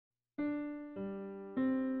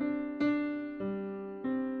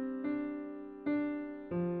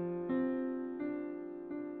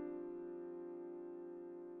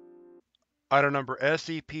Item Number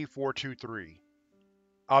SCP-423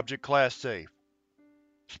 Object Class Safe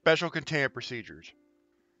Special Containment Procedures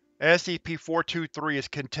SCP-423 is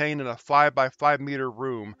contained in a 5x5-meter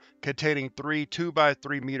room containing 3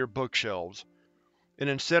 2x3-meter bookshelves. An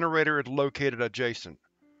incinerator is located adjacent.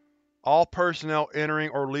 All personnel entering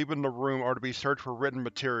or leaving the room are to be searched for written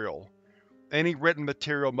material. Any written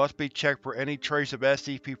material must be checked for any trace of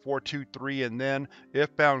SCP-423 and then, if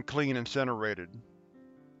found clean, incinerated.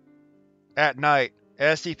 At night,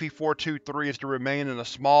 SCP-423 is to remain in a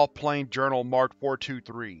small, plain journal marked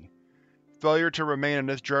 423. Failure to remain in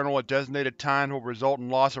this journal at designated times will result in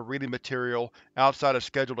loss of reading material outside of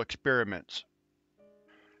scheduled experiments.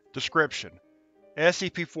 Description: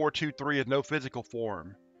 SCP-423 is no physical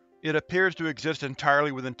form. It appears to exist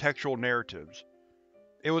entirely within textual narratives.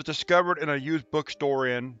 It was discovered in a used bookstore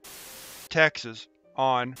in Texas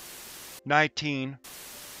on 19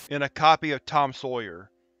 in a copy of Tom Sawyer.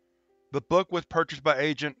 The book was purchased by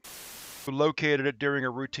Agent who located it during a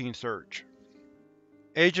routine search.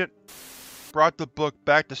 Agent brought the book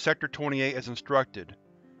back to Sector 28 as instructed.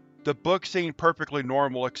 The book seemed perfectly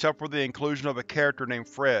normal except for the inclusion of a character named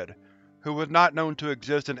Fred, who was not known to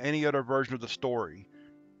exist in any other version of the story.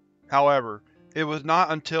 However, it was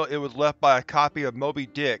not until it was left by a copy of Moby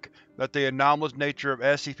Dick that the anomalous nature of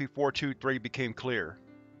SCP-423 became clear.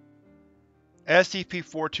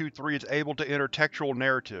 SCP-423 is able to enter textual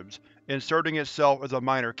narratives, inserting itself as a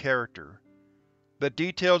minor character. The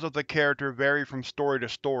details of the character vary from story to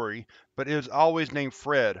story, but it is always named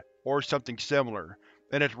Fred, or something similar,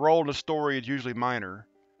 and its role in the story is usually minor.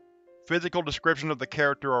 Physical descriptions of the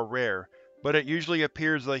character are rare, but it usually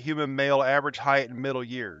appears as a human male average height and middle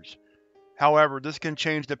years. However, this can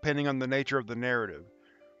change depending on the nature of the narrative.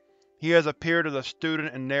 He has appeared as a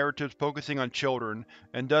student in narratives focusing on children,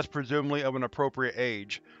 and thus presumably of an appropriate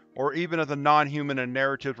age, or even as a non-human in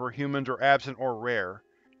narratives where humans are absent or rare.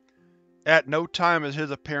 At no time is his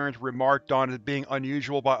appearance remarked on as being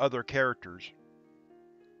unusual by other characters.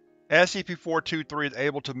 SCP-423 is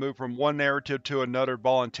able to move from one narrative to another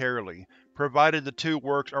voluntarily, provided the two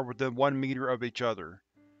works are within 1 meter of each other.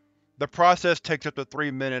 The process takes up to 3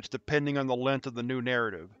 minutes depending on the length of the new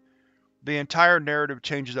narrative. The entire narrative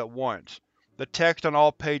changes at once, the text on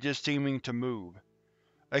all pages seeming to move.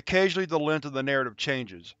 Occasionally the length of the narrative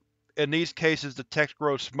changes. In these cases the text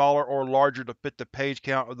grows smaller or larger to fit the page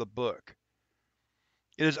count of the book.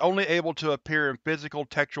 It is only able to appear in physical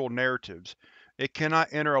textual narratives. It cannot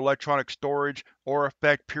enter electronic storage or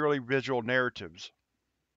affect purely visual narratives.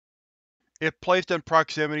 If placed in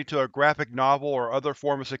proximity to a graphic novel or other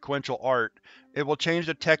form of sequential art, it will change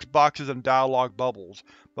the text boxes and dialogue bubbles,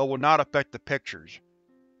 but will not affect the pictures.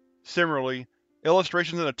 Similarly,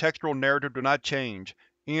 illustrations in a textual narrative do not change,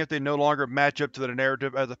 even if they no longer match up to the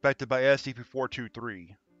narrative as affected by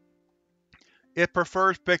SCP-423. It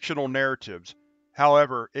prefers fictional narratives.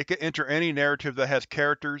 However, it can enter any narrative that has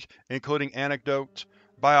characters, including anecdotes,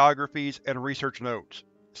 biographies, and research notes.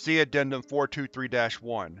 See Addendum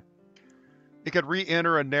 423-1. It could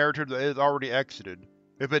re-enter a narrative that it has already exited.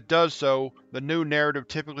 If it does so, the new narrative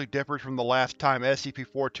typically differs from the last time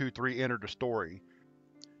SCP-423 entered the story.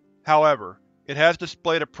 However, it has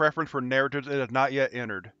displayed a preference for narratives it has not yet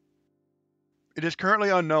entered. It is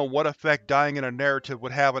currently unknown what effect dying in a narrative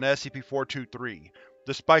would have on SCP-423,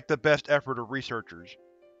 despite the best effort of researchers.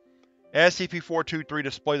 SCP-423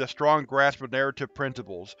 displays a strong grasp of narrative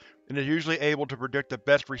principles, and is usually able to predict the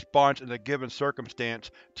best response in a given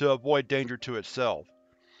circumstance to avoid danger to itself.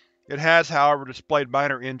 It has, however, displayed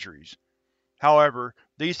minor injuries. However,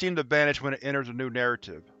 these seem to vanish when it enters a new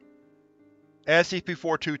narrative.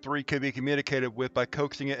 SCP-423 can be communicated with by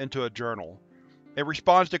coaxing it into a journal. It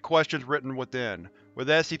responds to questions written within, with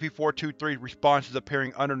SCP-423's responses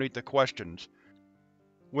appearing underneath the questions.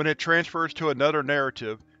 When it transfers to another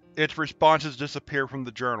narrative, its responses disappear from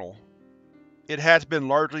the journal. It has been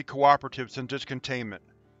largely cooperative since its containment.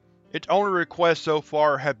 Its only requests so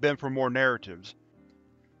far have been for more narratives.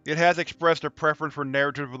 It has expressed a preference for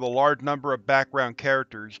narratives with a large number of background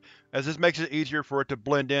characters, as this makes it easier for it to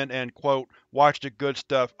blend in and, quote, watch the good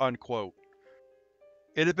stuff, unquote.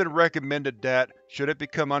 It has been recommended that, should it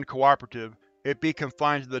become uncooperative, it be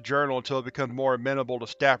confined to the journal until it becomes more amenable to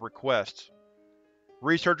staff requests.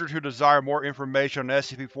 Researchers who desire more information on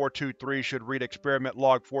SCP-423 should read Experiment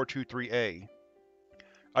Log 423-A.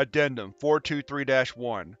 Addendum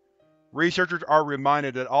 423-1. Researchers are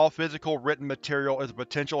reminded that all physical written material is a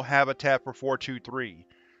potential habitat for 423,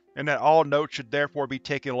 and that all notes should therefore be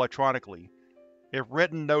taken electronically. If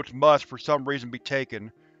written notes must, for some reason, be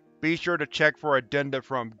taken, be sure to check for addenda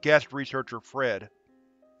from Guest Researcher Fred.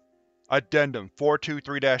 Addendum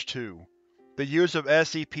 423-2. The use of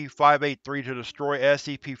SCP-583 to destroy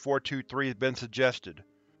SCP-423 has been suggested.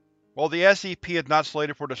 While the SCP is not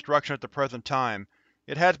slated for destruction at the present time,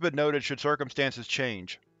 it has been noted should circumstances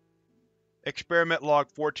change. Experiment Log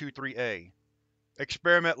 423-A.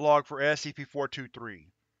 Experiment Log for SCP-423.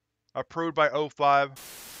 Approved by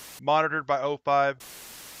O5. Monitored by O5.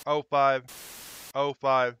 O5.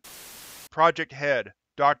 O5. Project Head,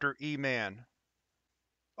 Dr. E. Mann.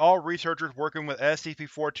 All researchers working with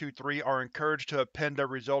SCP-423 are encouraged to append their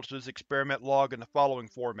results to this experiment log in the following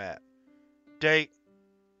format: Date,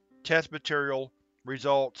 Test Material,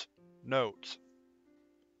 Results, Notes.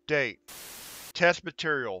 Date: Test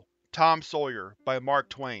Material, Tom Sawyer, by Mark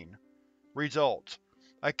Twain. Results: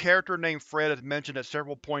 a character named Fred is mentioned at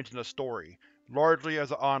several points in the story, largely as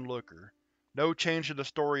an onlooker. No change to the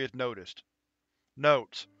story is noticed.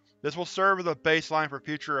 Notes: this will serve as a baseline for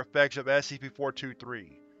future effects of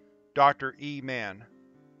SCP-423. Dr. E. Mann.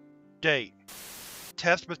 Date: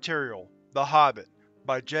 Test Material, The Hobbit,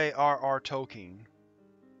 by J.R.R. Tolkien.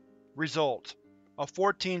 Results: a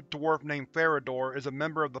 14th dwarf named Farador is a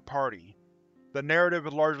member of the party. The narrative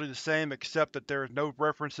is largely the same except that there is no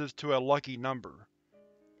references to a lucky number.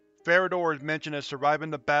 Farador is mentioned as surviving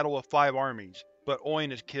the Battle of 5 Armies, but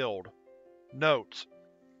Oin is killed. Notes: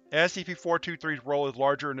 SCP-423's role is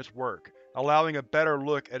larger in this work, allowing a better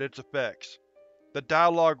look at its effects. The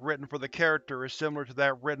dialogue written for the character is similar to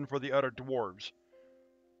that written for the other dwarves.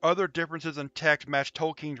 Other differences in text match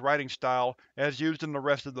Tolkien's writing style as used in the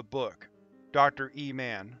rest of the book. Dr. E.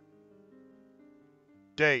 Mann.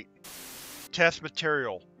 Date: Test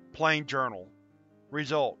Material, Plain Journal.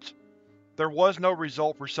 Results: there was no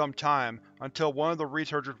result for some time until one of the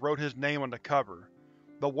researchers wrote his name on the cover.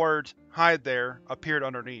 The words, "Hide there," appeared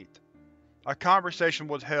underneath. A conversation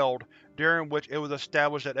was held, during which it was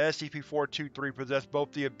established that SCP-423 possessed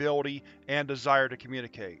both the ability and desire to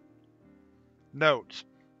communicate. Notes: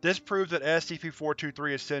 this proves that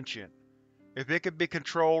SCP-423 is sentient. If it could be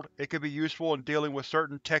controlled, it could be useful in dealing with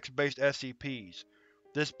certain text-based SCPs.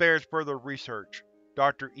 This bears further research.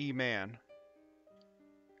 Dr. E. Mann.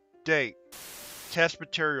 Date: Test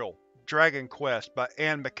Material, Dragon Quest, by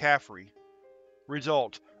Anne McCaffrey.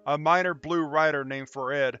 Results: a minor blue rider named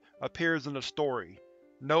Fred appears in the story.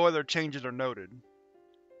 No other changes are noted.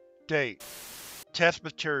 Date: Test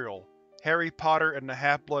Material, Harry Potter and the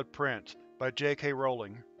Half-Blood Prince, by J.K.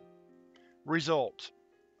 Rowling. Results: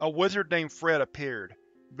 a wizard named Fred appeared.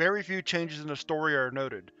 Very few changes in the story are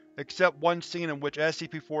noted, except one scene in which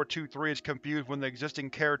SCP-423 is confused with an existing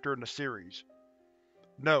character in the series.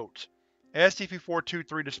 Notes: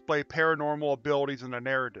 SCP-423 displays paranormal abilities in the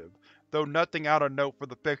narrative, though nothing out of note for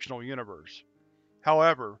the fictional universe.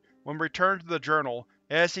 However, when returned to the journal,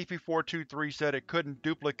 SCP-423 said it couldn't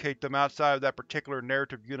duplicate them outside of that particular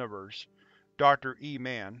narrative universe. Dr. E.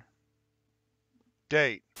 Mann.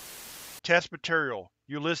 Date: Test Material,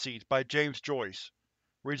 Ulysses, by James Joyce.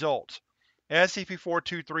 Results: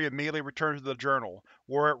 SCP-423 immediately returned to the journal,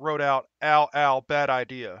 where it wrote out, "Ow, ow, bad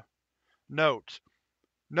idea." Notes: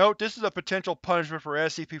 note this is a potential punishment for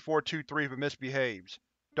SCP-423 if it misbehaves.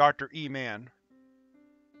 Dr. E. Mann.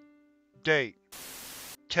 Date: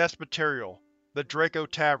 Test Material, The Draco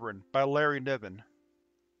Tavern, by Larry Niven.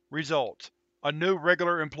 Results: a new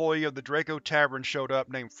regular employee of the Draco Tavern showed up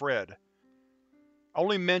named Fred.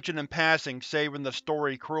 Only mentioned in passing save in the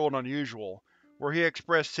story Cruel and Unusual, where he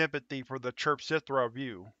expressed sympathy for the Chirpsithra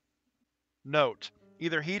view. Note: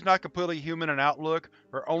 either he's not completely human in outlook,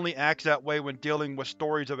 or only acts that way when dealing with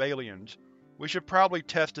stories of aliens. We should probably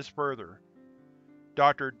test this further.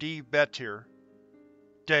 Dr. DrEverettMann.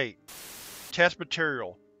 Date: Test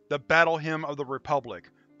Material, The Battle Hymn of the Republic,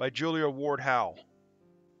 by Julia Ward Howe.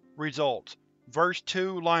 Results: Verse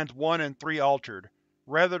 2, lines 1 and 3 altered.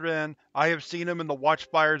 Rather than, "I have seen him in the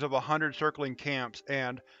watchfires of 100 circling camps,"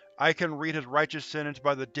 and "I can read his righteous sentence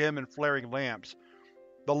by the dim and flaring lamps,"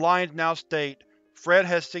 the lines now state, "Fred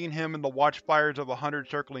has seen him in the watchfires of 100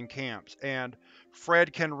 circling camps," and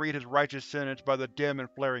 "Fred can read his righteous sentence by the dim and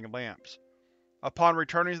flaring lamps." Upon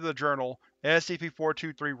returning to the journal,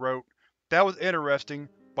 SCP-423 wrote, "That was interesting,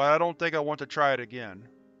 but I don't think I want to try it again."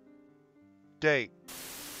 Date: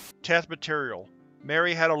 Test Material,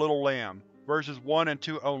 Mary Had a Little Lamb, Verses 1 and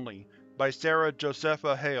 2 only, by Sarah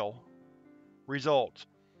Josepha Hale. Results: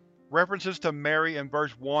 references to Mary in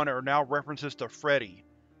Verse 1 are now references to Freddy.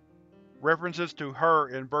 References to her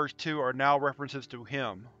in Verse 2 are now references to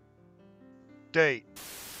him. Date: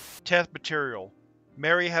 Test Material,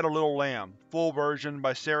 Mary Had a Little Lamb, full version,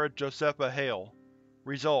 by Sarah Josepha Hale.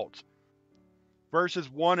 Results: Verses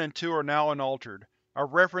 1 and 2 are now unaltered. A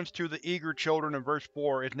reference to the eager children in Verse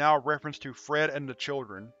 4 is now a reference to Fred and the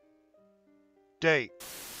children. Date: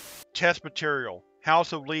 Test material.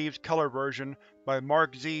 House of Leaves color version by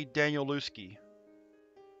Mark Z. Danielewski.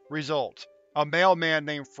 Results: a mailman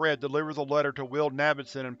named Fred delivers a letter to Will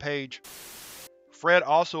Navidson and Paige. Fred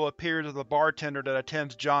also appears as a bartender that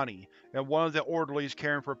attends Johnny, and one of the orderlies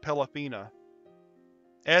caring for Pelafina.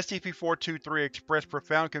 SCP-423 expressed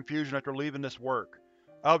profound confusion after leaving this work.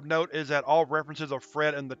 Of note is that all references of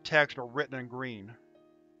Fred in the text are written in green.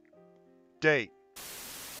 Date: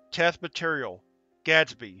 Test material.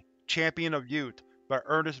 Gadsby, Champion of Youth by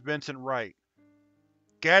Ernest Vincent Wright.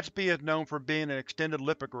 Gadsby is known for being an extended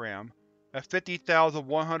lipogram, a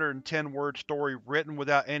 50,110-word story written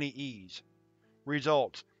without any ease.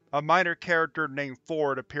 Results: a minor character named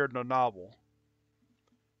Ford appeared in the novel.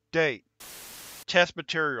 Date: Test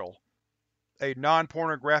material. A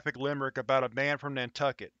non-pornographic limerick about a man from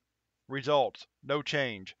Nantucket. Results: no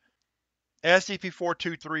change.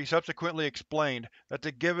 SCP-423 subsequently explained that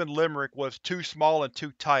the given limerick was too small and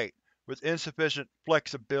too tight, with insufficient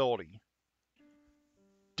flexibility.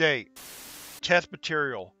 Date: Test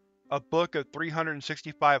material. A book of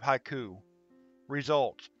 365 haiku.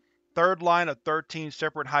 Results: third line of 13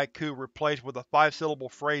 separate haiku replaced with a 5-syllable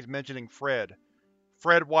phrase mentioning Fred.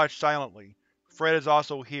 Fred watched silently. Fred is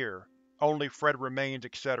also here. Only Fred remains,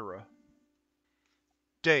 etc.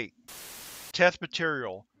 Date: Test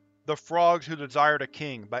material. The Frogs Who Desired a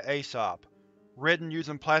King by Aesop. Written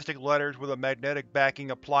using plastic letters with a magnetic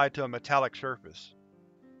backing applied to a metallic surface.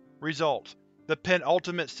 Results: the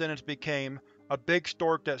penultimate sentence became, a big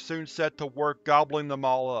stork that soon set to work gobbling them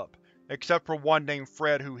all up, except for one named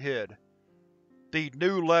Fred who hid. The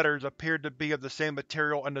new letters appeared to be of the same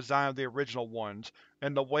material and design of the original ones,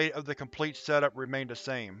 and the weight of the complete setup remained the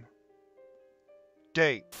same.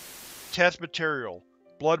 Date: Test material.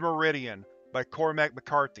 Blood Meridian by Cormac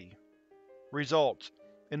McCarthy. Results: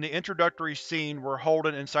 in the introductory scene where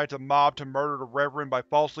Holden incites a mob to murder the Reverend by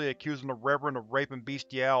falsely accusing the Reverend of rape and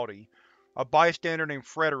bestiality, a bystander named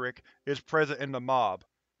Frederick is present in the mob.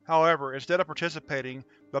 However, instead of participating,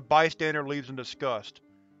 the bystander leaves in disgust.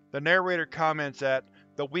 The narrator comments that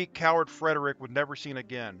the weak coward Frederick was never seen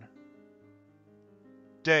again.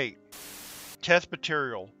 Date: Test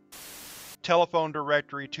material. Telephone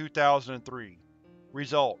Directory 2003.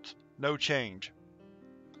 Results: no change.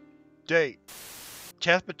 Date: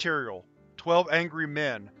 Test material. 12 Angry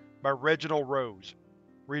Men by Reginald Rose.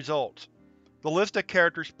 Results: the list of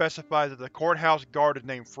characters specifies that the courthouse guard is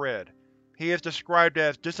named Fred. He is described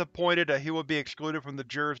as disappointed that he will be excluded from the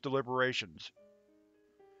jurors' deliberations.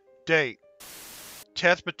 Date: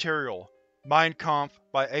 Test material. Mein Kampf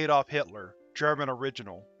by Adolf Hitler, German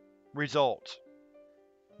original. Results: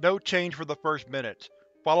 no change for the first minutes,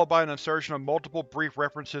 followed by an insertion of multiple brief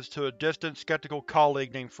references to a distant, skeptical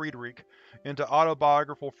colleague named Friedrich into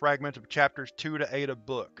autobiographical fragments of chapters 2 to 8 of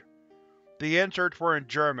book. The inserts were in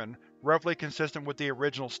German, roughly consistent with the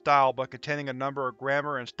original style but containing a number of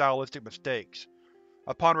grammar and stylistic mistakes.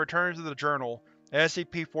 Upon returning to the journal,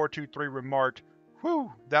 SCP-423 remarked,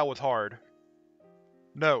 "Whew, that was hard."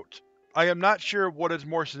 Note: I am not sure what is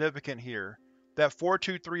more significant here, that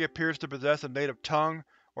 423 appears to possess a native tongue,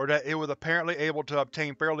 or that it was apparently able to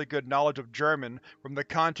obtain fairly good knowledge of German from the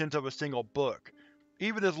contents of a single book,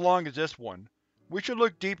 even as long as this one. We should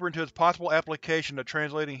look deeper into its possible application to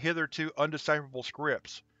translating hitherto undecipherable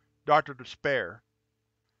scripts. Dr. Despair.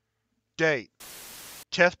 Date: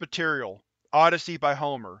 Test material. Odyssey by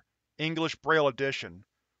Homer. English Braille edition.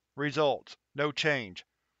 Results: no change.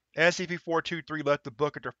 SCP-423 left the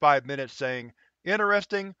book after 5 minutes saying,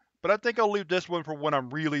 "Interesting, but I think I'll leave this one for when I'm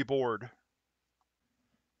really bored."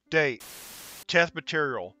 Date: Test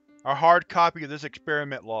material. A hard copy of this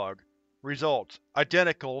experiment log. Results: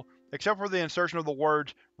 identical, except for the insertion of the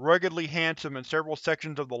words "ruggedly handsome" in several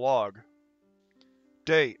sections of the log.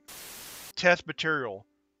 Date: Test material.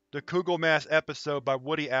 The Kugelmass episode by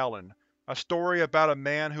Woody Allen, a story about a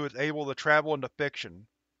man who is able to travel into fiction.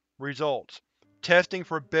 Results: testing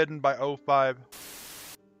forbidden by O5.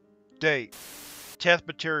 Date: Test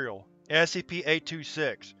material.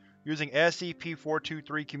 SCP-826, using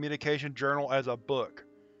SCP-423 Communication Journal as a book.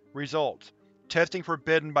 Results: testing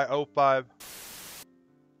forbidden by O5.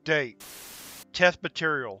 Date: Test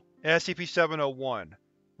material. SCP-701.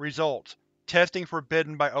 Results: testing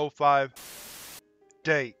forbidden by O5.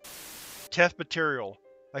 Date: Test material.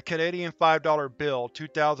 A Canadian $5 bill,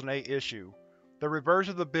 2008 issue. The reverse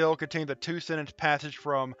of the bill contains a 2-sentence passage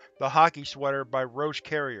from The Hockey Sweater by Roche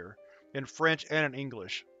Carrier, in French and in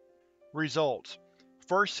English. Results: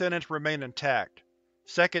 first sentence remained intact.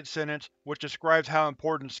 Second sentence, which describes how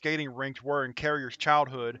important skating rinks were in Carrier's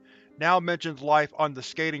childhood, now mentions life on the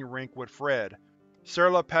skating rink with Fred. Sur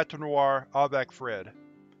la patinoire avec Fred.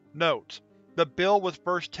 Notes: The bill was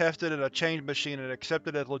first tested in a change machine and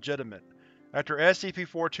accepted as legitimate. After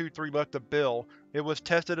SCP-423 left the bill, it was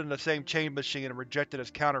tested in the same change machine and rejected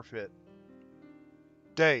as counterfeit.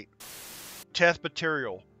 Date: Test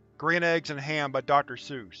material: Green Eggs and Ham by Dr.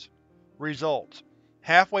 Seuss. Results: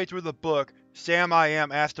 halfway through the book, Sam I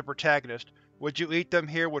Am asks the protagonist, "Would you eat them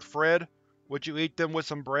here with Fred? Would you eat them with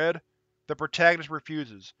some bread?" The protagonist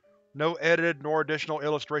refuses. No edited nor additional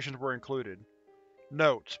illustrations were included.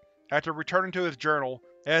 Notes: after returning to his journal,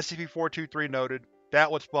 SCP-423 noted,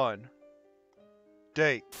 "That was fun."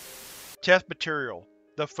 Date: Test material: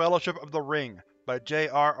 The Fellowship of the Ring by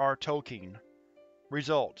J.R.R. Tolkien.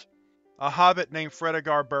 Results: a hobbit named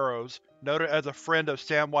Fredegar Burrows, noted as a friend of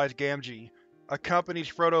Samwise Gamgee, accompanies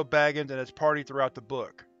Frodo Baggins and his party throughout the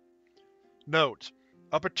book. Notes: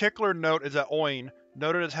 a particular note is that Oin,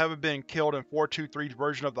 noted as having been killed in 423's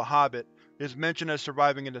version of The Hobbit, is mentioned as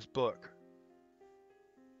surviving in this book.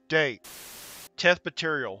 Date: Test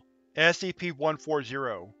material: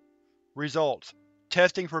 SCP-140. Results: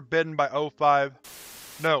 testing forbidden by O5.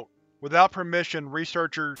 Note: without permission,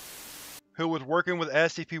 researcher who was working with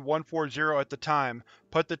SCP-140 at the time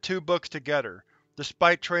put the two books together,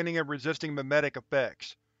 despite training in resisting mimetic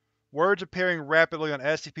effects. Words appearing rapidly on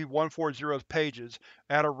SCP-140's pages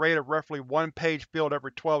at a rate of roughly one page filled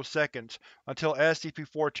every 12 seconds until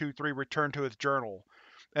SCP-423 returned to its journal,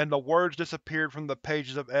 and the words disappeared from the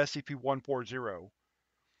pages of SCP-140.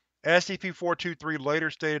 SCP-423 later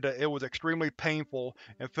stated that it was extremely painful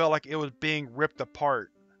and felt like it was being ripped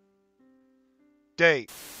apart. Date: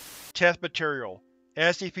 Test material: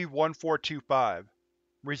 SCP-1425.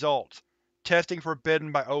 Results: testing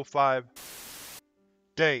forbidden by O5.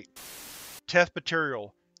 Date: Test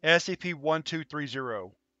material: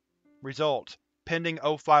 SCP-1230. Results: pending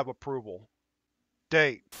O5 approval.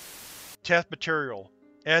 Date: Test material: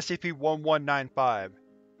 SCP-1195.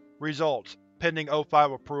 Results: pending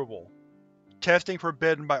O5 approval. Testing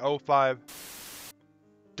forbidden by O5.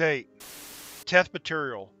 Date: Test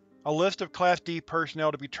material: a list of Class D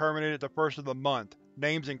personnel to be terminated the first of the month,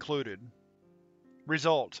 names included.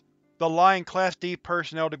 Results: the line Class D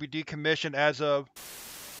personnel to be decommissioned as of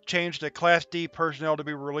changed to Class D personnel to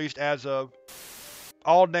be released as of.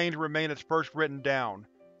 All names remain as first written down.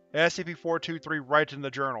 SCP-423 writes in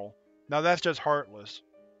the journal, "Now that's just heartless."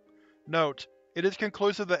 Note: it is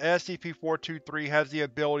conclusive that SCP-423 has the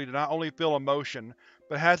ability to not only feel emotion,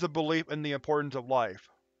 but has a belief in the importance of life.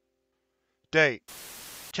 Date: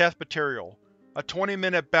 Test material: a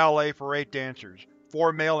 20-minute ballet for 8 dancers,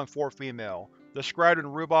 4 male and 4 female, described in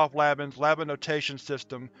Rubov Labin's Labin notation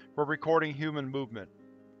system for recording human movement.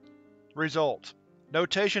 Results: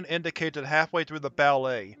 notation indicates that halfway through the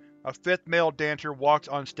ballet, a 5th male dancer walks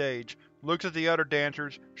on stage, looks at the other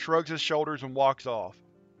dancers, shrugs his shoulders and walks off.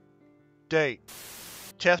 Date: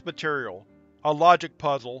 Test material: a logic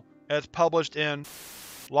puzzle, as published in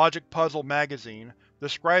Logic Puzzle magazine,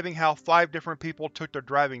 describing how 5 different people took their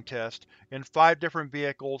driving test, in 5 different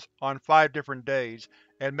vehicles, on 5 different days,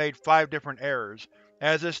 and made 5 different errors,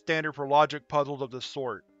 as is standard for logic puzzles of this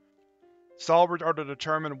sort. Solvers are to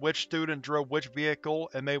determine which student drove which vehicle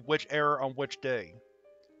and made which error on which day.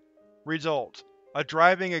 Results: a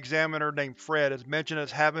driving examiner named Fred is mentioned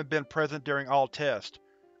as having been present during all tests.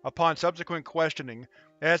 Upon subsequent questioning,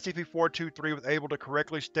 SCP-423 was able to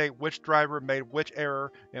correctly state which driver made which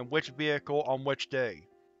error in which vehicle on which day.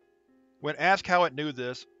 When asked how it knew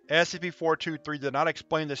this, SCP-423 did not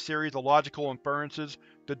explain the series of logical inferences,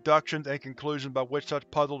 deductions, and conclusions by which such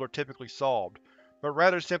puzzles are typically solved, but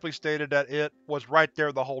rather simply stated that it was right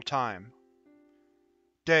there the whole time.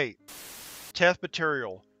 Date: Test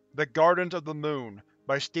material: The Gardens of the Moon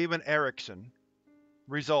by Stephen Erickson.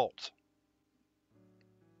 Results: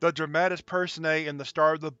 the dramatis personae in the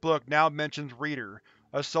start of the book now mentions Reader,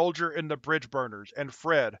 a soldier in the Bridgeburners, and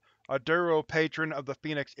Fred, a Duro patron of the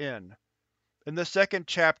Phoenix Inn. In the second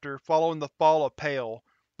chapter, following the fall of Pale,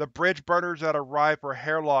 the Bridgeburners that arrive for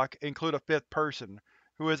Hairlock include a 5th person,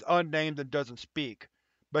 who is unnamed and doesn't speak,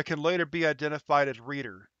 but can later be identified as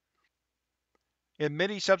Reader. In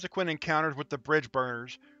many subsequent encounters with the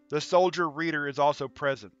Bridgeburners, the soldier Reader is also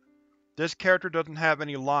present. This character doesn't have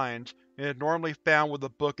any lines, and is normally found with a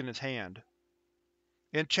book in his hand.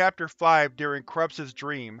 In Chapter 5, during Krupp's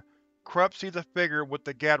dream, Krupp sees a figure with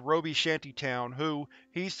the Gadrobi shantytown who,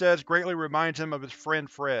 he says, greatly reminds him of his friend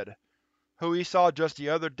Fred, who he saw just the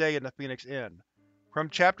other day in the Phoenix Inn. From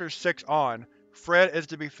Chapter 6 on, Fred is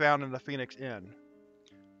to be found in the Phoenix Inn.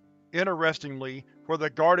 Interestingly, for the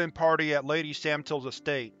garden party at Lady Samtil's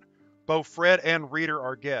estate, both Fred and Reader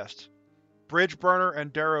are guests. Bridgeburner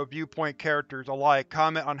and Darrow viewpoint characters alike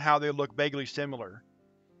comment on how they look vaguely similar.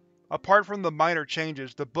 Apart from the minor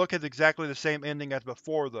changes, the book has exactly the same ending as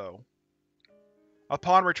before, though.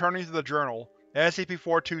 Upon returning to the journal,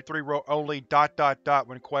 SCP-423 wrote only ...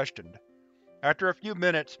 when questioned. After a few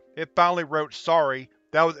minutes, it finally wrote, "Sorry,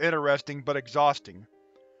 that was interesting but exhausting."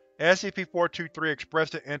 SCP-423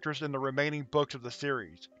 expressed an interest in the remaining books of the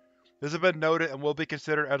series. This has been noted and will be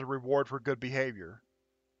considered as a reward for good behavior.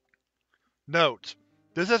 Notes: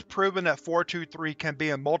 this has proven that 423 can be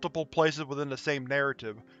in multiple places within the same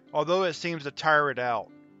narrative, although it seems to tire it out.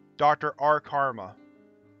 Dr. R. Karma.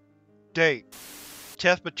 Date: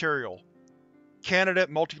 Test Material: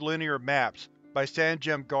 Candidate Multilinear Maps by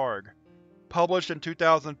Sanjem Garg. Published in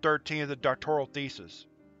 2013 as a doctoral thesis.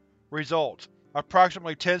 Results: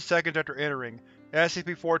 approximately 10 seconds after entering,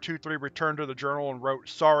 SCP-423 returned to the journal and wrote,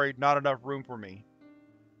 "Sorry, not enough room for me."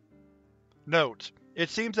 Notes: it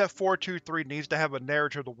seems that 423 needs to have a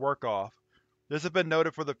narrative to work off. This has been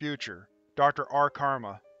noted for the future. Dr. R.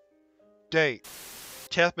 Karma. Date: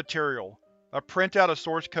 Test Material: a printout of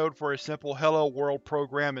source code for a simple Hello World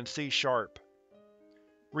program in C#.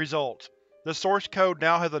 Results: the source code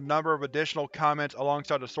now has a number of additional comments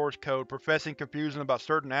alongside the source code professing confusion about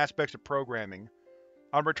certain aspects of programming.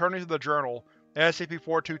 On returning to the journal,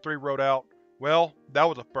 SCP-423 wrote out, "Well, that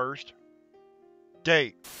was a first."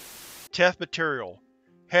 Date: Test Material: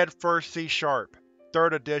 Head First C#,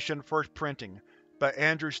 3rd edition, first printing, by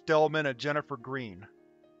Andrew Stellman and Jennifer Green.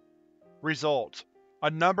 Results: a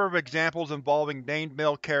number of examples involving named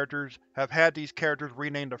male characters have had these characters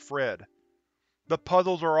renamed to Fred. The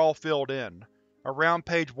puzzles are all filled in. Around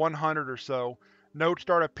page 100 or so, notes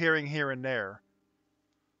start appearing here and there.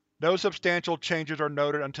 No substantial changes are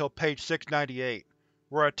noted until page 698,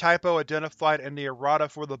 where a typo identified in the errata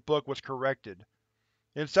for the book was corrected.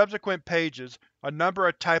 In subsequent pages, a number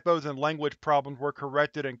of typos and language problems were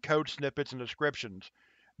corrected in code snippets and descriptions,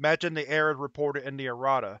 matching the errors reported in the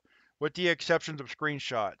errata, with the exceptions of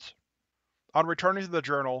screenshots. On returning to the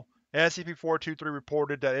journal, SCP-423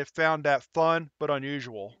 reported that it found that fun, but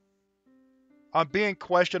unusual. On being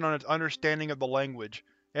questioned on its understanding of the language,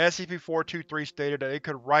 SCP-423 stated that it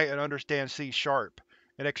could write and understand C#,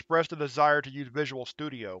 and expressed a desire to use Visual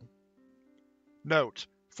Studio. Notes: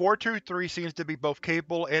 423 seems to be both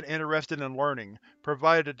capable and interested in learning,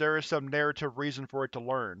 provided that there is some narrative reason for it to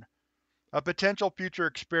learn. A potential future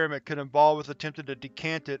experiment could involve us attempting to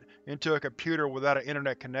decant it into a computer without an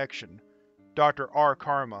internet connection. Dr. R.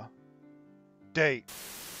 Karma. Date: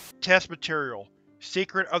 Test Material: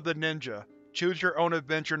 Secret of the Ninja. Choose Your Own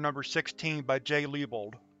Adventure No. 16 by J.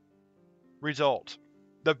 Leibold. Results: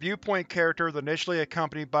 the viewpoint character is initially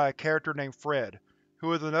accompanied by a character named Fred,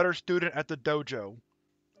 who is another student at the dojo.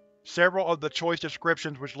 Several of the choice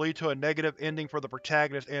descriptions which lead to a negative ending for the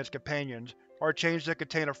protagonist and his companions are changed to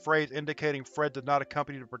contain a phrase indicating Fred did not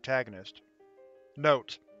accompany the protagonist.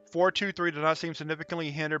 Note: 423 does not seem significantly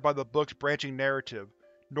hindered by the book's branching narrative,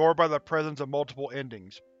 nor by the presence of multiple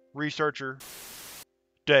endings. Researcher.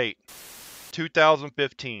 Date: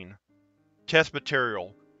 2015. Test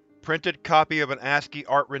Material: Printed copy of an ASCII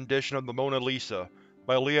art rendition of the Mona Lisa,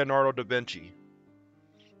 by Leonardo da Vinci.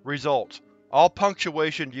 Results: all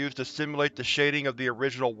punctuation used to simulate the shading of the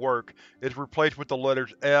original work is replaced with the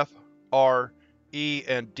letters F, R, E,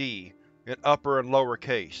 and D, in upper and lower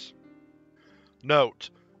case. Note: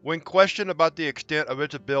 when questioned about the extent of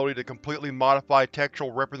its ability to completely modify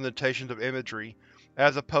textual representations of imagery,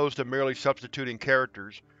 as opposed to merely substituting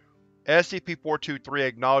characters, SCP-423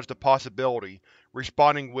 acknowledged the possibility,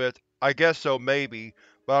 responding with, "I guess so, maybe,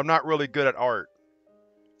 but I'm not really good at art."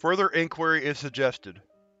 Further inquiry is suggested.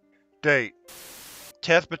 Date: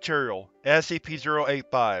 Test Material: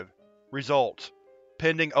 SCP-085. Results: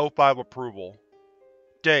 pending O5 approval.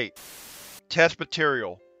 Date: Test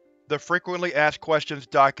Material: the Frequently Asked Questions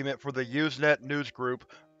document for the Usenet newsgroup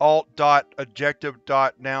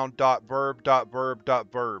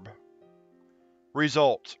alt.adjective.noun.verb.verb.verb.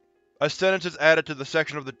 Results: a sentence is added to the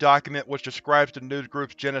section of the document which describes the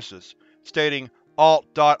newsgroup's genesis, stating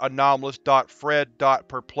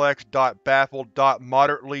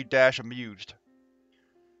alt.anomalous.fred.perplexed.baffled.moderately-amused.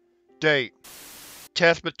 Date: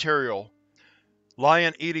 Test Material: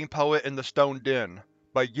 Lion-Eating Poet in the Stone Den,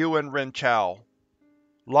 by Yuen Ren Chao.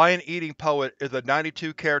 Lion-Eating Poet is a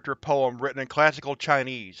 92-character poem written in classical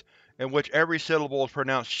Chinese, in which every syllable is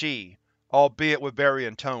pronounced she, albeit with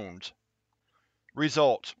varying tones.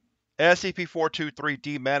 Results: SCP-423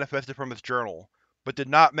 demanifested from its journal, but did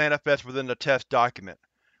not manifest within the test document.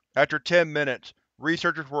 After 10 minutes,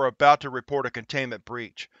 researchers were about to report a containment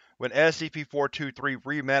breach, when SCP-423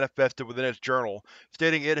 remanifested within its journal,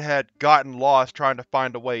 stating it had gotten lost trying to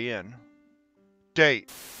find a way in.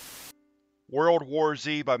 Date: World War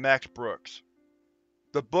Z by Max Brooks.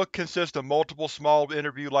 The book consists of multiple small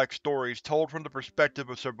interview-like stories told from the perspective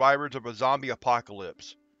of survivors of a zombie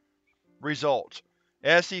apocalypse. Results: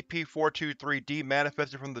 SCP-423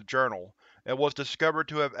 demanifested from the journal, and was discovered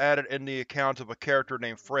to have added in the accounts of a character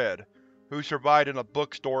named Fred, who survived in a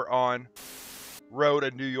bookstore on Road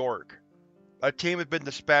in New York. A team has been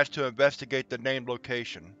dispatched to investigate the named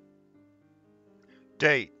location.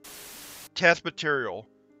 Date: Test Material: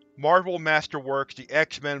 Marvel Masterworks The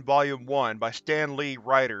X-Men Volume 1 by Stan Lee,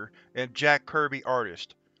 writer, and Jack Kirby,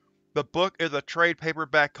 artist. The book is a trade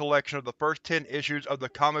paperback collection of the first 10 issues of the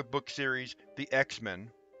comic book series The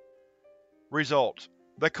X-Men. Results: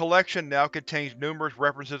 the collection now contains numerous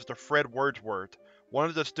references to Fred Wordsworth, one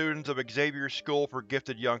of the students of Xavier's School for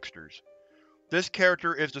Gifted Youngsters. This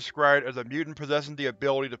character is described as a mutant possessing the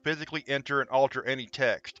ability to physically enter and alter any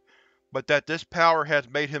text, but that this power has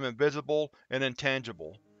made him invisible and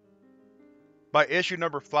intangible. By issue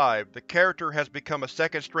number 5, the character has become a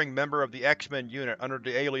second-string member of the X-Men unit under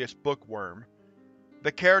the alias Bookworm.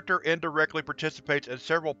 The character indirectly participates in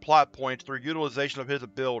several plot points through utilization of his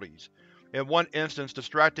abilities, in one instance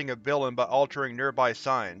distracting a villain by altering nearby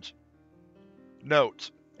signs.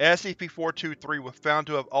 Notes: SCP-423 was found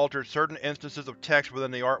to have altered certain instances of text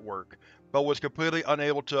within the artwork, but was completely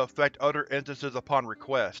unable to affect other instances upon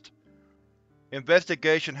request.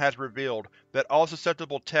 Investigation has revealed that all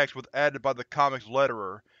susceptible text was added by the comic's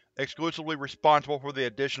letterer, exclusively responsible for the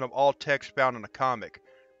addition of all text found in the comic,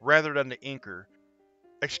 rather than the inker,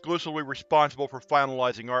 exclusively responsible for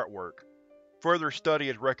finalizing artwork. Further study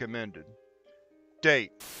is recommended.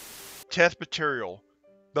 Date: Test Material: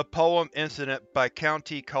 The Poem Incident by Count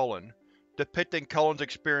T. Cullen, depicting Cullen's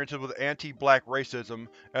experiences with anti-black racism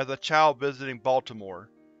as a child visiting Baltimore.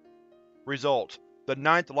 Results: the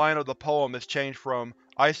 9th line of the poem is changed from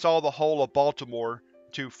 "I saw the whole of Baltimore"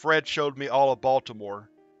 to "Fred showed me all of Baltimore."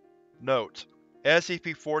 Notes: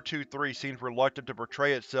 SCP-423 seems reluctant to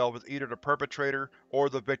portray itself as either the perpetrator or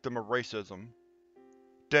the victim of racism.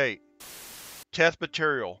 Date: Test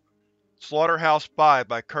Material: Slaughterhouse-5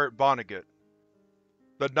 by Kurt Vonnegut.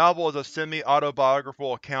 The novel is a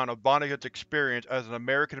semi-autobiographical account of Vonnegut's experience as an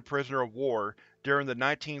American prisoner of war during the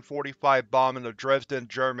 1945 bombing of Dresden,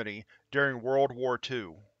 Germany during World War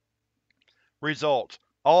II. Results: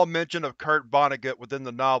 all mention of Kurt Vonnegut within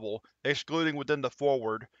the novel, excluding within the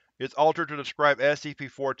foreword, is altered to describe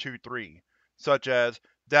SCP-423, such as,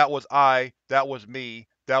 "That was I, that was me,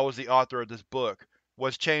 that was the author of this book,"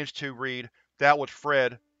 was changed to read, "That was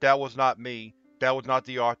Fred, that was not me, that was not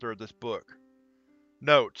the author of this book."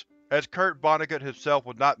 Notes: as Kurt Vonnegut himself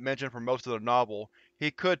was not mentioned for most of the novel, he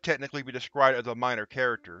could technically be described as a minor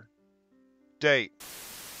character. Date: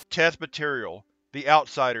 Test Material: The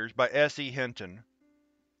Outsiders by S. E. Hinton.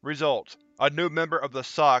 Results: a new member of the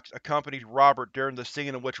Sox accompanies Robert during the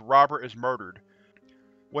scene in which Robert is murdered.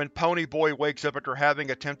 When Ponyboy wakes up after having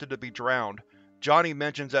attempted to be drowned, Johnny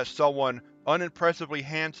mentions that someone, unimpressively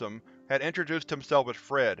handsome, had introduced himself as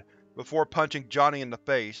Fred, before punching Johnny in the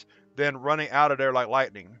face, then running out of there like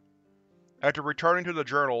lightning. After returning to the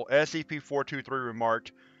journal, SCP-423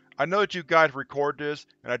 remarked, "I know that you guys record this,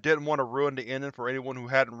 and I didn't want to ruin the ending for anyone who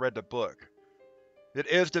hadn't read the book." It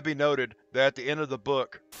is to be noted that at the end of the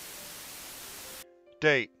book…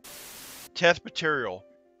 Date: Test Material: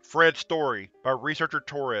 Fred's Story by Researcher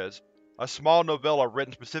Torres, a small novella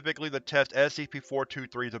written specifically to test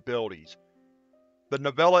SCP-423's abilities. The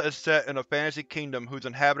novella is set in a fantasy kingdom whose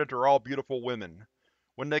inhabitants are all beautiful women.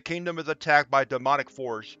 When the kingdom is attacked by a demonic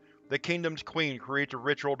force, the kingdom's queen creates a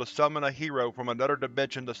ritual to summon a hero from another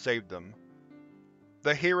dimension to save them.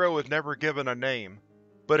 The hero is never given a name,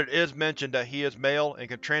 but it is mentioned that he is male and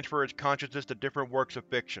can transfer his consciousness to different works of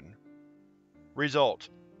fiction. Results: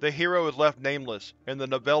 the hero is left nameless, and the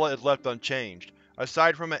novella is left unchanged,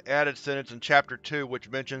 aside from an added sentence in Chapter 2 which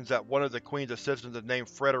mentions that one of the Queen's assistants is named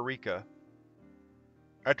Frederica.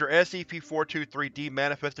 After SCP-423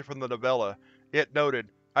 demanifested from the novella, it noted,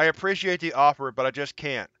 "I appreciate the offer, but I just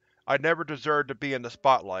can't. I never deserved to be in the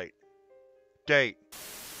spotlight." Date: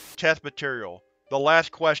 Test Material: The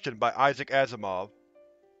Last Question by Isaac Asimov.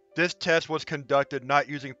 This test was conducted not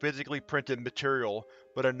using physically printed material,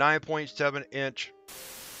 but a 9.7-inch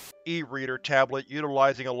e-reader tablet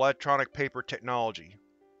utilizing electronic paper technology.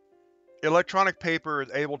 Electronic paper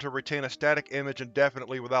is able to retain a static image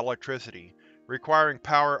indefinitely without electricity, requiring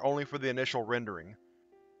power only for the initial rendering.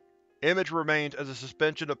 Image remains as a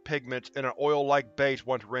suspension of pigments in an oil-like base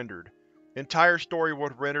once rendered. Entire story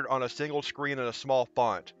was rendered on a single screen in a small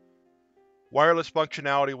font. Wireless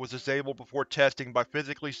functionality was disabled before testing by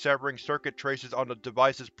physically severing circuit traces on the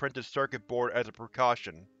device's printed circuit board as a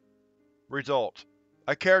precaution. Results: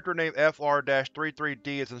 A character named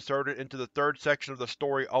FR-33D is inserted into the third section of the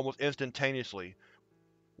story almost instantaneously,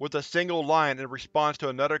 with a single line in response to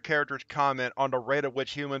another character's comment on the rate at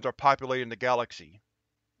which humans are populating the galaxy.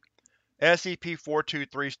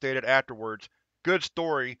 SCP-423 stated afterwards, "Good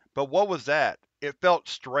story, but what was that? It felt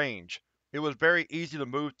strange. It was very easy to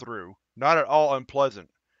move through, not at all unpleasant.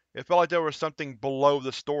 It felt like there was something below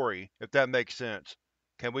the story, if that makes sense.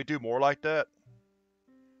 Can we do more like that?"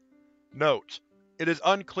 Notes: it is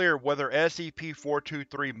unclear whether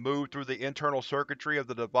SCP-423 moved through the internal circuitry of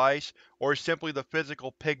the device or simply the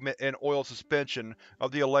physical pigment and oil suspension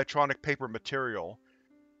of the electronic paper material.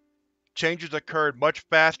 Changes occurred much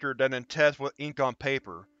faster than in tests with ink on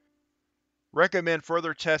paper. Recommend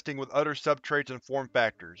further testing with other substrates and form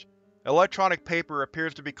factors. Electronic paper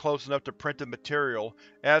appears to be close enough to printed material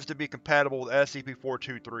as to be compatible with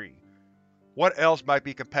SCP-423. What else might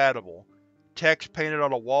be compatible? Text painted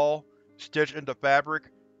on a wall? Stitched into fabric?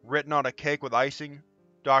 Written on a cake with icing?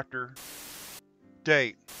 Dr.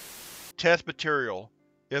 Date: Test material: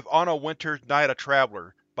 If on a Winter's Night a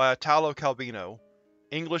Traveler, by Italo Calvino.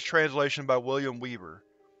 English translation by William Weaver.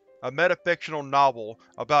 A metafictional novel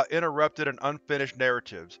about interrupted and unfinished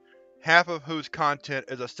narratives, half of whose content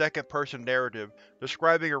is a second-person narrative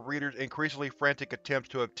describing a reader's increasingly frantic attempts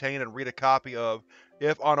to obtain and read a copy of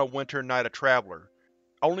If on a Winter Night a Traveler,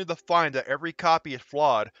 only to find that every copy is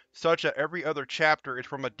flawed such that every other chapter is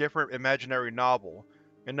from a different imaginary novel,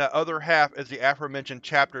 and that other half is the aforementioned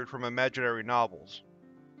chapters from imaginary novels.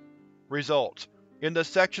 Results: in the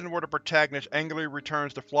section where the protagonist angrily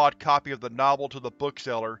returns the flawed copy of the novel to the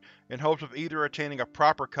bookseller in hopes of either attaining a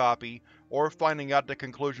proper copy or finding out the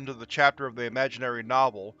conclusion to the chapter of the imaginary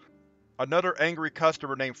novel, another angry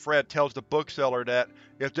customer named Fred tells the bookseller that,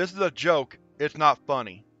 if this is a joke, it's not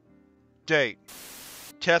funny. Date: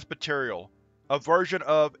 Test material: A version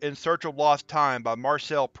of In Search of Lost Time by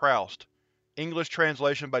Marcel Proust. English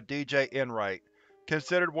translation by D.J. Enright.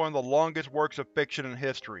 Considered one of the longest works of fiction in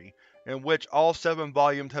history, in which all 7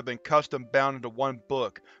 volumes have been custom bound into one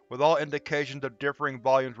book, with all indications of differing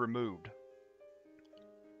volumes removed.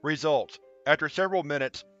 Results: after several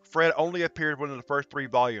minutes, Fred only appears within the first 3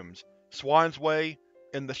 volumes: Swan's Way,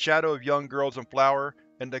 In the Shadow of Young Girls in Flower,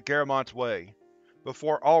 and The Guermantes Way,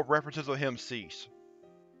 before all references of him cease.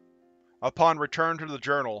 Upon return to the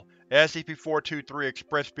journal, SCP-423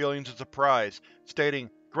 expressed feelings of surprise,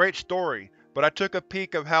 stating, "Great story, but I took a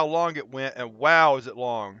peek of how long it went and wow is it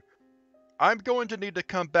long. I'm going to need to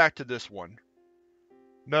come back to this one."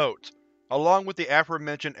 Notes: along with the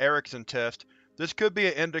aforementioned Erickson test, this could be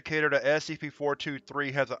an indicator that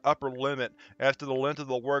SCP-423 has an upper limit as to the length of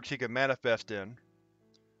the works he can manifest in.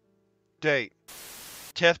 Date: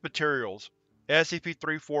 Test materials: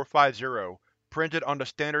 SCP-3450, printed on the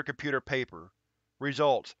standard computer paper.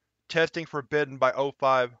 Results: testing forbidden by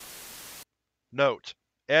O5. Notes: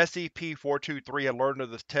 SCP-423 had learned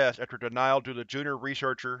of this test after denial due to junior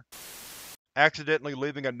researcher accidentally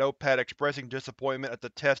leaving a notepad expressing disappointment at the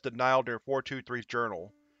test denial during 423's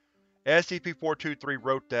journal. SCP-423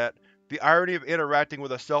 wrote that, "The irony of interacting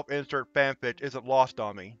with a self-insert fanfic isn't lost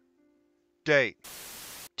on me." Date: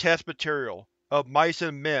 Test material: Of Mice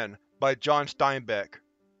and Men by John Steinbeck.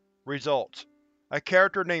 Results: a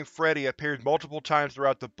character named Freddy appears multiple times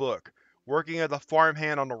throughout the book, working as a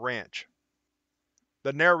farmhand on the ranch.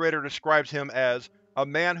 The narrator describes him as a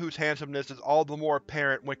man whose handsomeness is all the more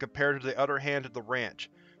apparent when compared to the other hands at the ranch,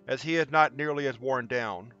 as he is not nearly as worn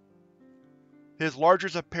down. His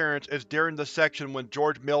largest appearance is during the section when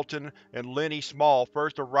George Milton and Lenny Small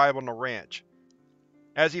first arrive on the ranch.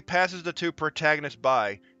 As he passes the 2 protagonists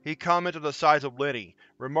by, he comments on the size of Lenny,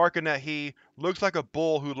 remarking that he looks like a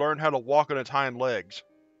bull who learned how to walk on its hind legs.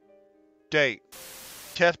 Date: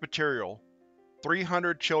 Test material: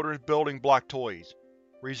 300 children's building block toys.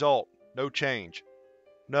 Result: no change.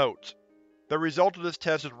 Notes: the result of this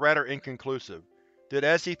test is rather inconclusive. Did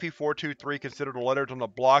SCP-423 consider the letters on the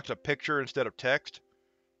blocks a picture instead of text?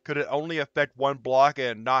 Could it only affect one block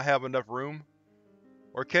and not have enough room?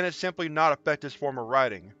 Or can it simply not affect this form of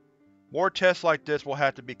writing? More tests like this will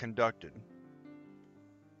have to be conducted.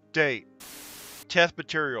 Date: Test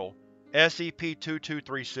material: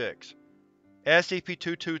 SCP-2236.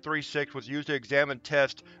 SCP-2236 was used to examine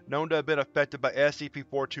tests known to have been affected by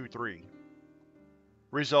SCP-423.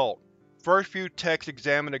 Result: first few texts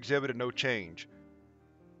examined exhibited no change.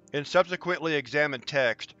 In subsequently examined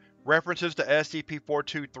text, references to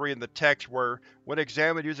SCP-423 in the text were, when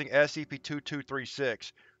examined using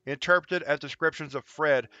SCP-2236, interpreted as descriptions of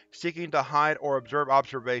Fred seeking to hide or observe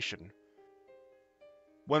observation.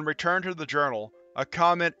 When returned to the journal, a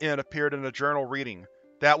comment appeared in the journal reading,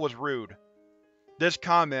 "That was rude." This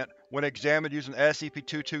comment, when examined using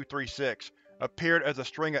SCP-2236, appeared as a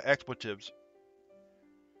string of expletives.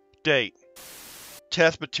 Date: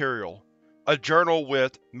 Test material: a journal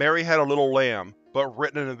with "Mary had a little lamb," but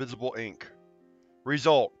written in invisible ink.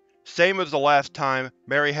 Result: same as the last time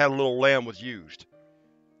 "Mary had a little lamb" was used.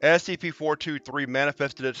 SCP-423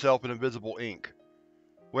 manifested itself in invisible ink.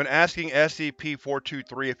 When asking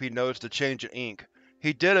SCP-423 if he noticed the change in ink,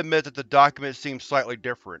 he did admit that the document seemed slightly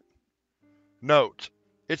different. Note: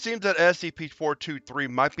 it seems that SCP-423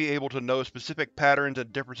 might be able to notice specific patterns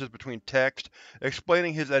and differences between text,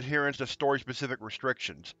 explaining his adherence to story-specific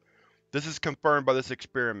restrictions. This is confirmed by this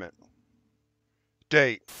experiment.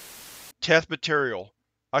 Date: Test material: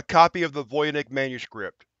 a copy of the Voynich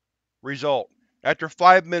manuscript. Result: after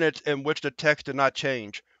 5 minutes in which the text did not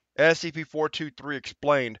change, SCP-423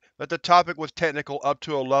 explained that the topic was technical up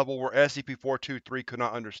to a level where SCP-423 could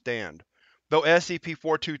not understand. Though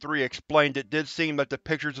SCP-423 explained it did seem that the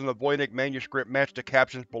pictures in the Voynich manuscript matched the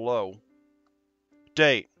captions below.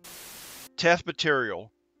 Date: Test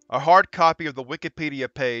material: a hard copy of the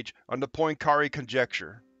Wikipedia page on the Poincare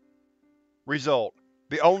conjecture. Result: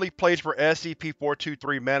 the only place where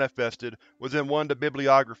SCP-423 manifested was in one of the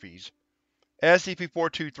bibliographies.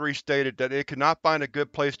 SCP-423 stated that it could not find a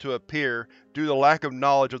good place to appear due to lack of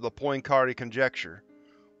knowledge of the Poincare conjecture,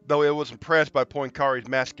 though it was impressed by Poincare's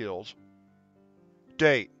math skills.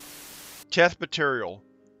 Date: Test material: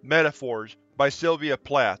 Metaphors, by Sylvia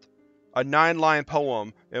Plath, a 9-line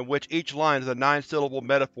poem in which each line is a 9-syllable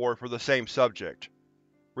metaphor for the same subject.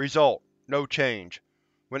 Result: no change.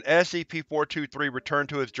 When SCP-423 returned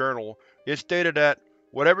to his journal, it stated that,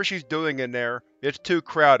 "Whatever she's doing in there, it's too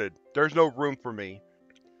crowded, there's no room for me.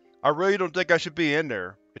 I really don't think I should be in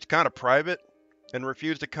there, it's kinda private," and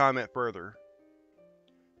refused to comment further.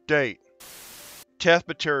 Date: Test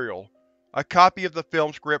material: a copy of the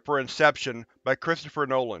film script for Inception by Christopher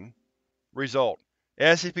Nolan. Result: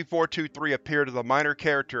 SCP-423 appeared as a minor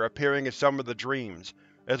character appearing in some of the dreams,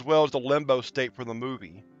 as well as the limbo state for the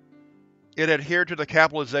movie. It adhered to the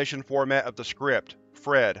capitalization format of the script,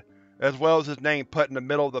 Fred, as well as his name put in the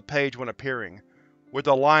middle of the page when appearing, with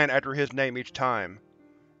a line after his name each time.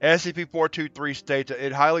 SCP-423 states that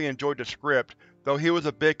it highly enjoyed the script, though he was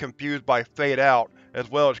a bit confused by "fade out" as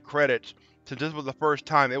well as credits, since this was the first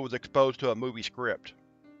time it was exposed to a movie script.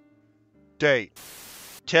 Date: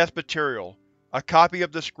 Test material: a copy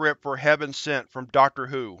of the script for Heaven Sent from Doctor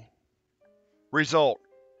Who. Result: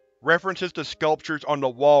 references to sculptures on the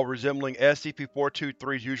wall resembling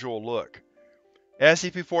SCP-423's usual look.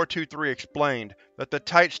 SCP-423 explained that the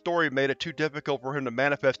tight story made it too difficult for him to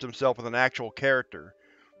manifest himself as an actual character,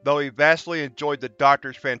 though he vastly enjoyed the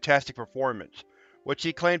Doctor's fantastic performance, which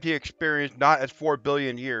he claimed he experienced not as 4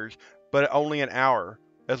 billion years, but at only an hour,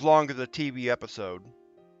 as long as a TV episode.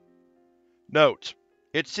 Notes: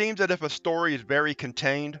 it seems that if a story is very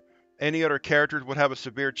contained, any other characters would have a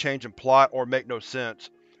severe change in plot or make no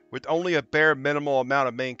sense. With only a bare minimal amount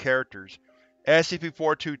of main characters,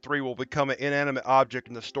 SCP-423 will become an inanimate object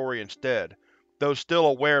in the story instead, though still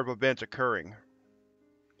aware of events occurring.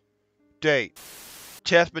 Date: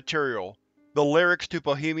 Test material: the lyrics to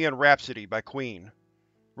Bohemian Rhapsody by Queen.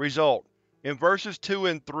 Result: in verses 2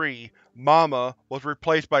 and 3, Mama was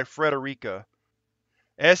replaced by Frederica.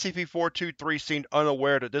 SCP-423 seemed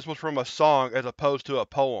unaware that this was from a song as opposed to a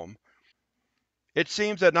poem. It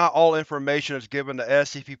seems that not all information is given to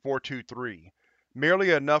SCP-423,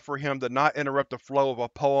 merely enough for him to not interrupt the flow of a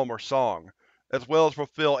poem or song, as well as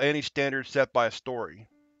fulfill any standards set by a story.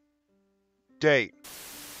 Date: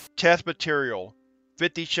 Test material: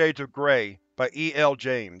 50 Shades of Grey by E. L.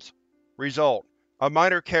 James. Result: a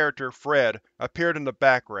minor character, Fred, appeared in the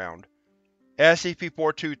background.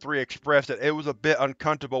 SCP-423 expressed that it was a bit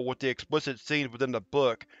uncomfortable with the explicit scenes within the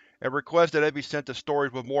book and requested it be sent to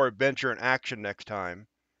stories with more adventure and action next time.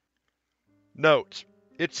 Notes: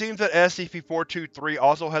 it seems that SCP-423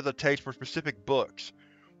 also has a taste for specific books.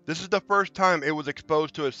 This is the first time it was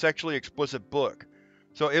exposed to a sexually explicit book,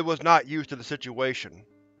 so it was not used to the situation.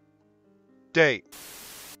 Date: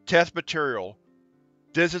 Test material: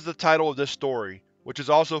 this is the title of this story, which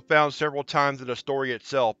is also found several times in the story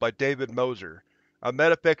itself by David Moser, a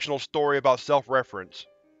metafictional story about self-reference.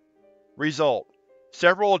 Result: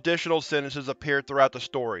 several additional sentences appear throughout the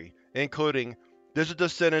story, including, "This is the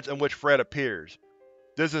sentence in which Fred appears,"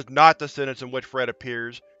 "This is not the sentence in which Fred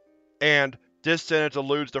appears," and "This sentence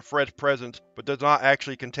alludes to Fred's presence, but does not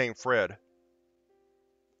actually contain Fred."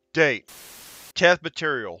 Date: Test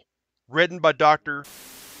material: written by Dr.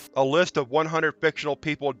 A list of 100 fictional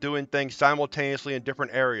people doing things simultaneously in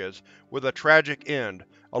different areas, with a tragic end,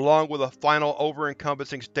 along with a final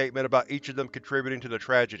over-encompassing statement about each of them contributing to the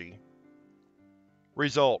tragedy.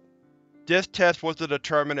 Result: This test was to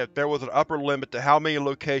determine if there was an upper limit to how many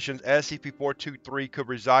locations SCP-423 could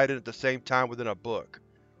reside in at the same time within a book.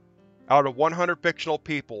 Out of 100 fictional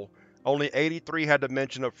people, only 83 had the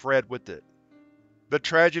mention of Fred with it. The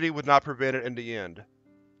tragedy was not prevented in the end.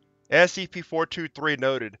 SCP-423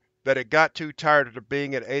 noted that it got too tired of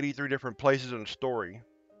being in 83 different places in the story.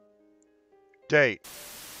 Date: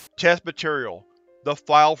 Test Material: The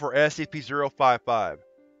file for SCP-055.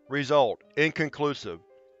 Result: Inconclusive.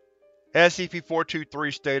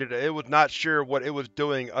 SCP-423 stated that it was not sure what it was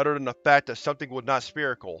doing other than the fact that something was not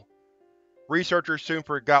spherical. Researchers soon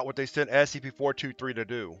forgot what they sent SCP-423 to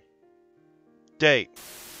do. Date: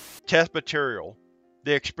 Test Material: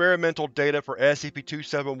 The experimental data for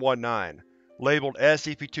SCP-2719, labeled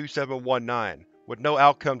SCP-2719, with no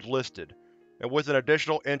outcomes listed, and with an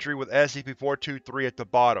additional entry with SCP-423 at the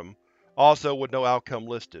bottom, also with no outcome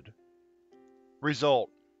listed. Result: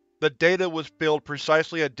 the data was filled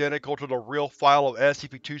precisely identical to the real file of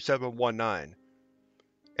SCP-2719.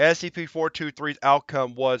 SCP-423's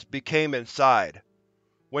outcome was "became inside."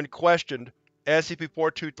 When questioned,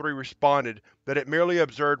 SCP-423 responded that it merely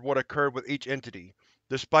observed what occurred with each entity,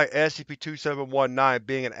 despite SCP-2719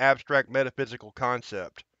 being an abstract metaphysical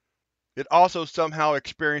concept. It also somehow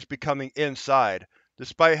experienced becoming inside,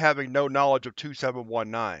 despite having no knowledge of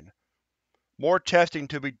 2719. More testing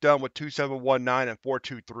to be done with 2719 and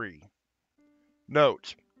 423.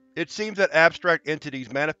 Notes: it seems that abstract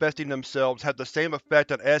entities manifesting themselves have the same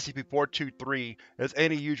effect on SCP-423 as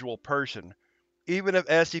any usual person, even if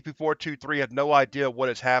SCP-423 has no idea what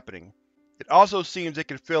is happening. It also seems it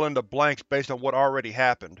can fill in the blanks based on what already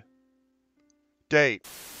happened. Date: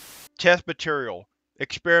 Test Material: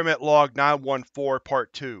 Experiment Log 914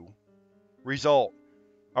 Part 2. Result: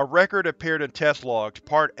 a record appeared in Test Logs,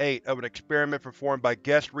 Part 8 of an experiment performed by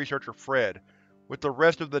guest researcher Fred, with the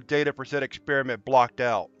rest of the data for said experiment blocked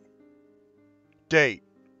out. Date: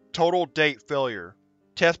 Total date failure.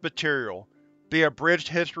 Test Material: The Abridged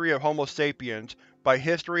History of Homo sapiens by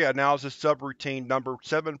History Analysis Subroutine Number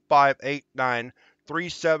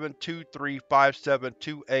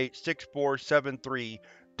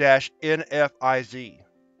 7589372357286473-NFIZ.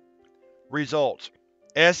 Results: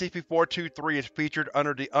 SCP-423 is featured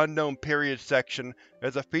under the Unknown Period section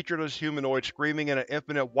as a featureless humanoid screaming in an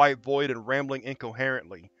infinite white void and rambling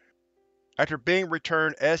incoherently. After being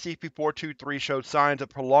returned, SCP-423 showed signs of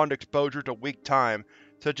prolonged exposure to weak time,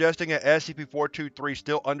 suggesting that SCP-423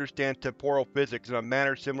 still understands temporal physics in a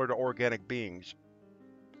manner similar to organic beings.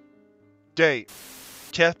 Date: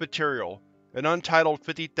 Test Material: An untitled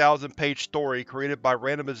 50,000-page story created by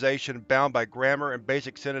randomization bound by grammar and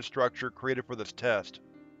basic sentence structure created for this test.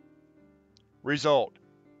 Result: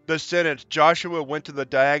 the sentence "Joshua went to the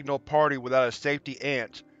diagonal party without his safety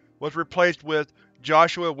ants" was replaced with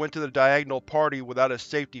 "Joshua went to the diagonal party without his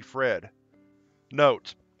safety Fred."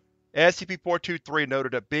 Notes: SCP-423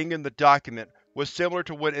 noted that being in the document was similar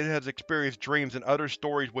to when it has experienced dreams in other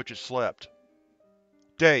stories which it slept.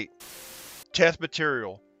 Date: Test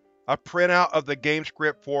Material: a printout of the game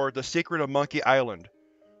script for The Secret of Monkey Island.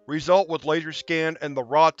 Result was laser scanned and the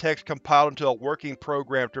raw text compiled into a working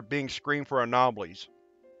program after being screened for anomalies.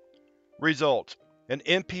 Results: an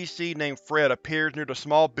NPC named Fred appears near the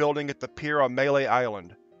small building at the pier on Melee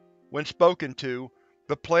Island. When spoken to,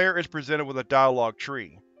 the player is presented with a dialogue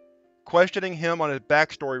tree. Questioning him on his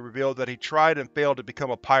backstory reveals that he tried and failed to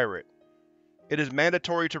become a pirate. It is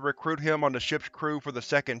mandatory to recruit him on the ship's crew for the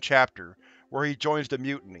second chapter, where he joins the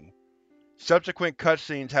mutiny. Subsequent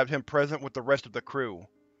cutscenes have him present with the rest of the crew.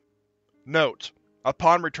 Notes: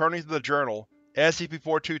 upon returning to the journal,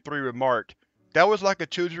 SCP-423 remarked, "That was like a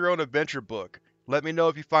choose-your-own-adventure book. Let me know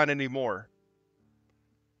if you find any more."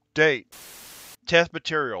 Date: Test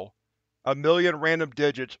Material: A Million Random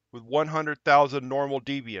Digits with 100,000 Normal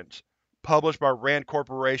Deviants. Published by Rand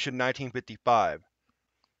Corporation 1955.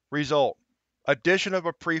 Result: addition of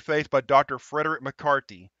a preface by Dr. Frederick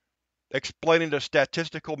McCarthy, explaining the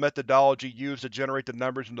statistical methodology used to generate the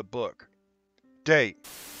numbers in the book. Date: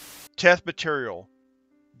 Test Material: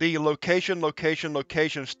 The Location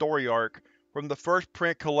story arc from the first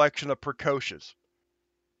print collection of Precocious.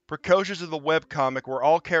 Precocious is a webcomic where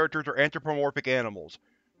all characters are anthropomorphic animals.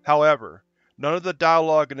 However, none of the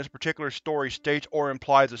dialogue in this particular story states or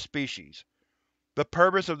implies a species. The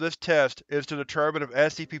purpose of this test is to determine if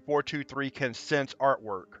SCP-423 can sense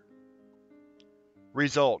artwork.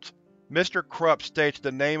 Results: Mr. Krupp states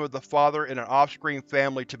the name of the father in an off-screen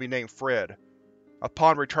family to be named Fred.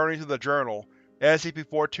 Upon returning to the journal,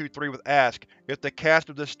 SCP-423 was asked if the cast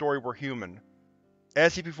of this story were human.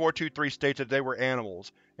 SCP-423 states that they were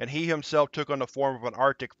animals, and he himself took on the form of an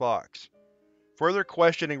Arctic fox. Further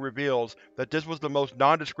questioning reveals that this was the most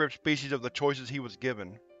nondescript species of the choices he was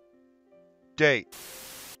given. Date: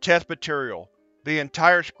 Test material: the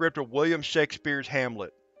entire script of William Shakespeare's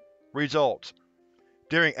Hamlet. Results: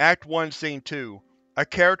 during Act 1, Scene 2, a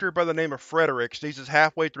character by the name of Frederick sneezes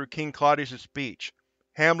halfway through King Claudius' speech.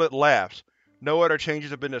 Hamlet laughs. No other changes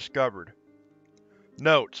have been discovered.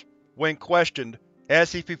 Notes: when questioned,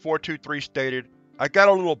 SCP-423 stated, "I got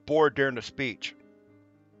a little bored during the speech."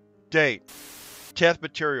 Date: Test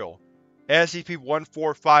material: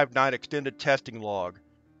 SCP-1459 Extended Testing Log.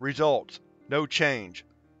 Results: no change.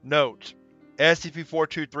 Notes: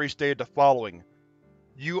 SCP-423 stated the following: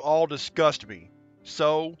 "You all disgust me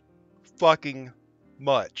so fucking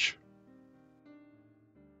much."